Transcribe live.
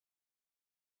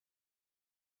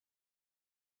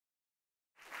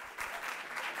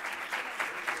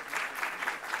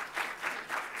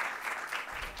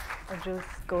I'll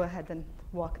just go ahead and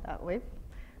walk that way.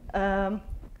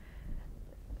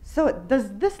 So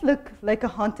does this look like a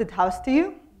haunted house to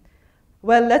you?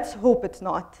 Well, let's hope it's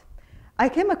not. I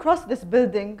came across this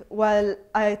building while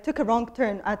I took a wrong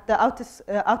turn at the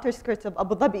outer skirts of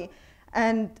Abu Dhabi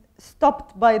and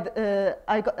stopped by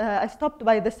I stopped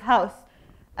by this house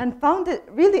and found it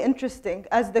really interesting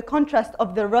as the contrast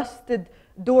of the rusted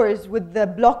doors with the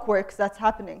blockworks that's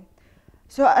happening.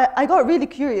 So I got really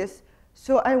curious.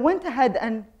 So I went ahead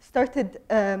and started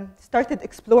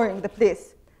exploring the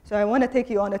place. So I want to take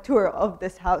you on a tour of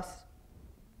this house.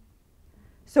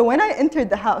 So when I entered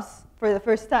the house for the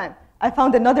first time, I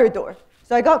found another door.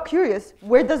 So I got curious,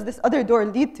 where does this other door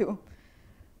lead to?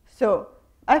 So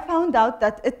I found out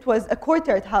that it was a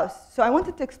courtyard house. So I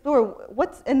wanted to explore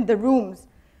what's in the rooms.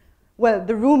 Well,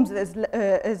 the rooms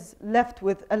is left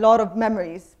with a lot of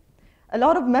memories. A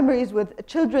lot of memories with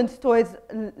children's toys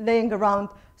laying around.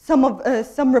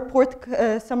 Some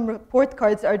report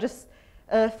cards are just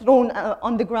thrown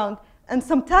on the ground, and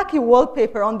some tacky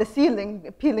wallpaper on the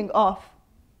ceiling peeling off.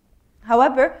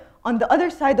 However, on the other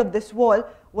side of this wall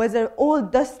was an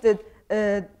old dusted,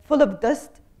 full of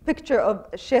dust picture of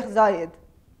Sheikh Zayed.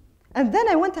 And then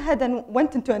I went ahead and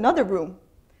went into another room.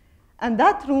 And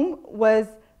that room was,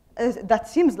 that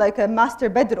seems like a master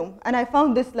bedroom. And I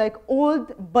found this like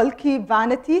old, bulky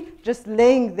vanity just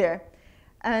laying there.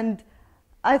 And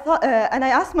I thought, and I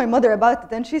asked my mother about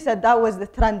it, and she said that was the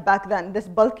trend back then. This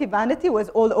bulky vanity was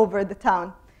all over the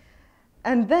town.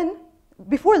 And then,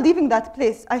 before leaving that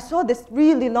place, I saw this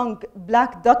really long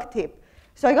black duct tape.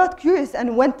 So I got curious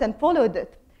and went and followed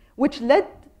it, which led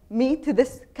me to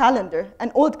this calendar,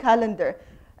 an old calendar.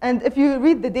 And if you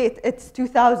read the date, it's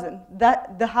 2000.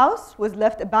 That the house was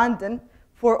left abandoned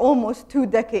for almost 2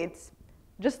 decades,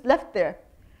 just left there.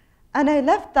 And I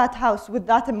left that house with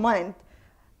that in mind,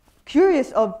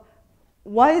 curious of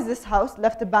why is this house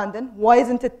left abandoned? Why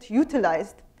isn't it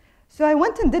utilized? So I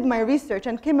went and did my research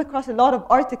and came across a lot of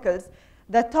articles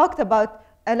that talked about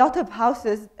a lot of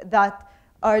houses that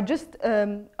are just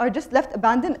left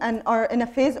abandoned and are in a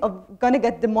phase of gonna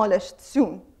get demolished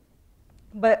soon.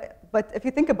 But if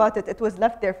you think about it, it was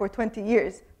left there for 20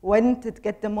 years. Why didn't it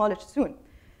get demolished soon?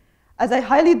 As I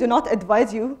highly do not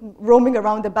advise you roaming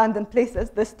around abandoned places,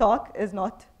 this talk is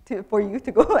not for you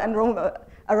to go and roam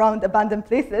around abandoned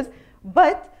places,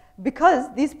 but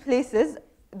because these places,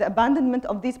 the abandonment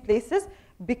of these places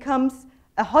becomes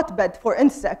a hotbed for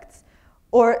insects,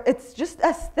 or it's just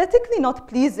aesthetically not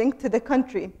pleasing to the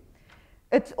country.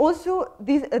 It's also,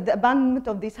 the abandonment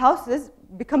of these houses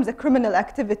becomes a criminal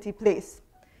activity place.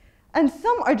 And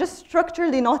some are just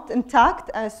structurally not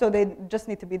intact, so they just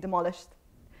need to be demolished.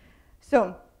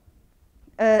 So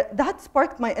that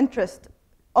sparked my interest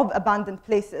of abandoned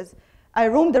places. I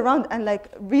roamed around and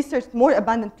researched more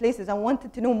abandoned places and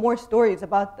wanted to know more stories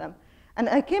about them. And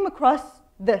I came across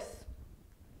this.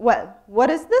 Well, what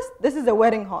is this? This is a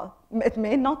wedding hall. It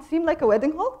may not seem like a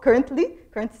wedding hall current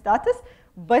status,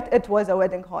 but it was a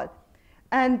wedding hall.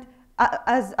 And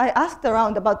as I asked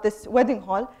around about this wedding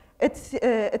hall,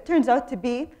 it turns out to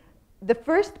be the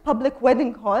first public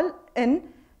wedding hall in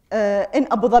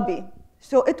Abu Dhabi.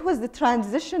 So it was the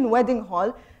transition wedding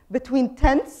hall between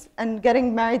tents and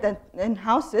getting married in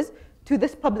houses to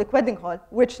this public wedding hall,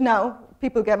 which now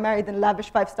people get married in lavish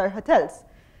 5-star hotels.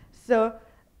 So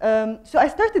I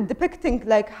started depicting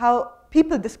how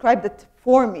people described it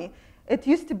for me. It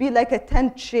used to be like a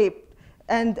tent shape,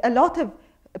 and a lot of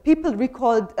people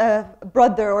recalled a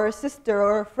brother or a sister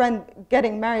or a friend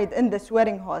getting married in this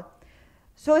wedding hall.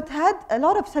 So it had a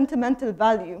lot of sentimental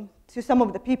value to some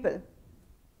of the people.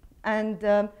 And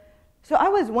so I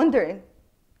was wondering,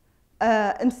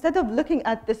 instead of looking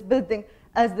at this building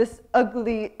as this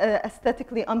ugly,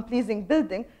 aesthetically unpleasing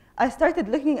building, I started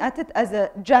looking at it as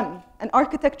a gem, an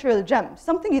architectural gem,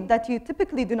 something that you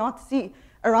typically do not see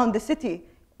around the city.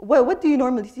 Well, what do you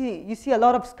normally see? You see a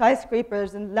lot of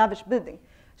skyscrapers and lavish buildings.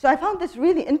 So I found this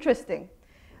really interesting.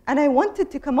 And I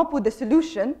wanted to come up with a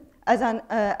solution as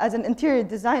an interior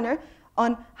designer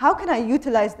on how can I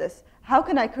utilize this? How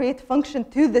can I create function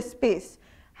to this space?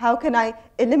 How can I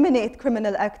eliminate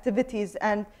criminal activities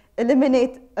and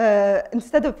eliminate,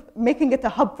 instead of making it a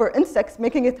hub for insects,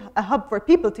 making it a hub for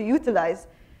people to utilize?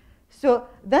 So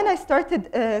then I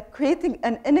started creating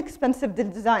an inexpensive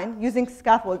design using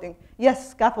scaffolding. Yes,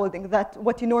 scaffolding, that's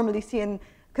what you normally see in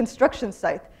construction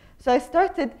site. So I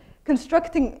started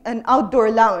constructing an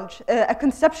outdoor lounge, a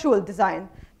conceptual design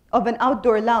of an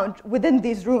outdoor lounge within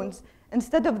these rooms.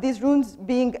 Instead of these rooms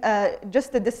being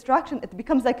just a distraction, it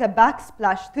becomes like a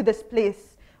backsplash to this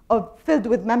place filled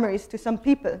with memories to some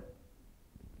people.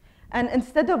 And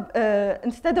instead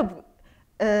of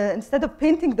instead of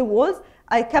painting the walls,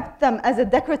 I kept them as a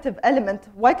decorative element.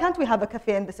 Why can't we have a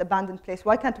cafe in this abandoned place?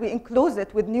 Why can't we enclose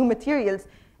it with new materials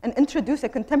and introduce a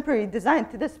contemporary design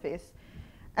to this space?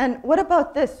 And what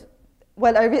about this?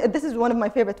 Well, this is one of my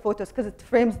favorite photos because it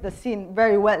frames the scene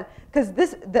very well. Because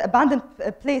the abandoned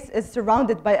place is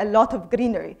surrounded by a lot of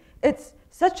greenery. It's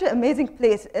such an amazing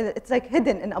place. It's like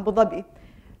hidden in Abu Dhabi.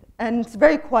 And it's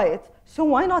very quiet. So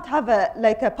why not have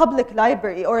a public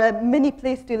library or a mini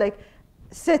place to like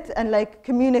sit and like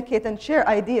communicate and share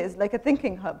ideas, like a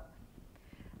thinking hub?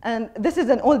 And this is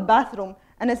an old bathroom.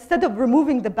 And instead of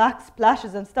removing the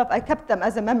backsplashes and stuff, I kept them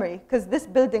as a memory, because this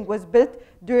building was built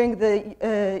during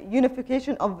the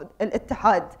unification of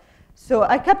Al-Ittihad. So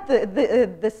I kept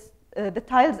the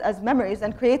tiles as memories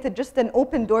and created just an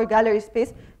open door gallery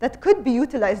space that could be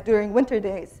utilized during winter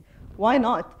days. Why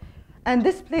not? And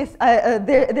this place,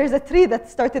 there's a tree that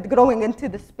started growing into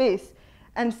the space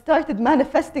and started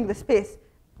manifesting the space.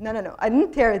 No, I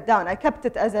didn't tear it down. I kept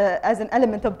it as an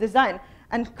element of design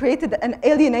and created an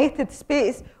alienated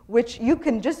space which you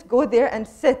can just go there and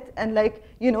sit and like,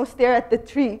 stare at the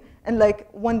tree and like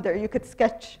wonder. You could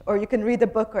sketch or you can read a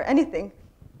book or anything.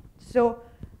 So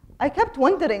I kept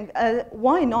wondering,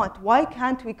 why not? Why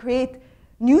can't we create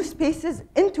new spaces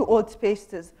into old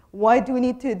spaces? Why do we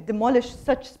need to demolish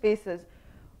such spaces?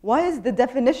 Why is the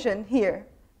definition here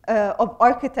of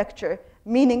architecture,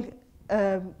 meaning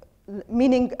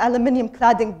aluminium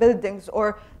cladding buildings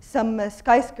or some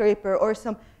skyscraper or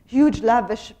some huge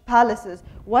lavish palaces?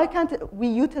 Why can't we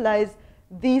utilize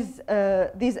these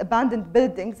abandoned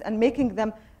buildings and making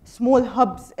them small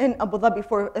hubs in Abu Dhabi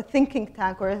for a thinking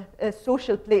tank or a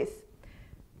social place?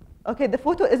 Okay, the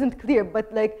photo isn't clear,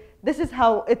 but like this is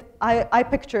how I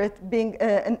picture it being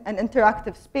an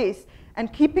interactive space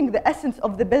and keeping the essence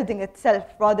of the building itself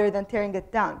rather than tearing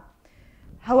it down.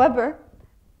 However,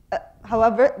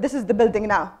 this is the building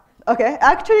now. Okay,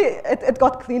 actually, it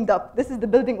got cleaned up. This is the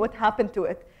building, what happened to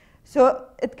it. So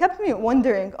it kept me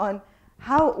wondering on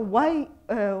why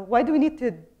do we need to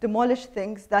demolish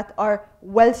things that are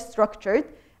well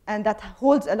structured and that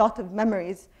holds a lot of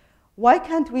memories? Why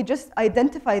can't we just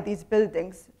identify these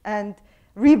buildings and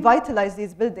revitalize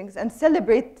these buildings and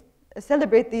celebrate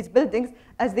these buildings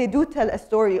as they do tell a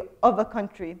story of a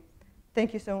country?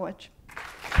 Thank you so much.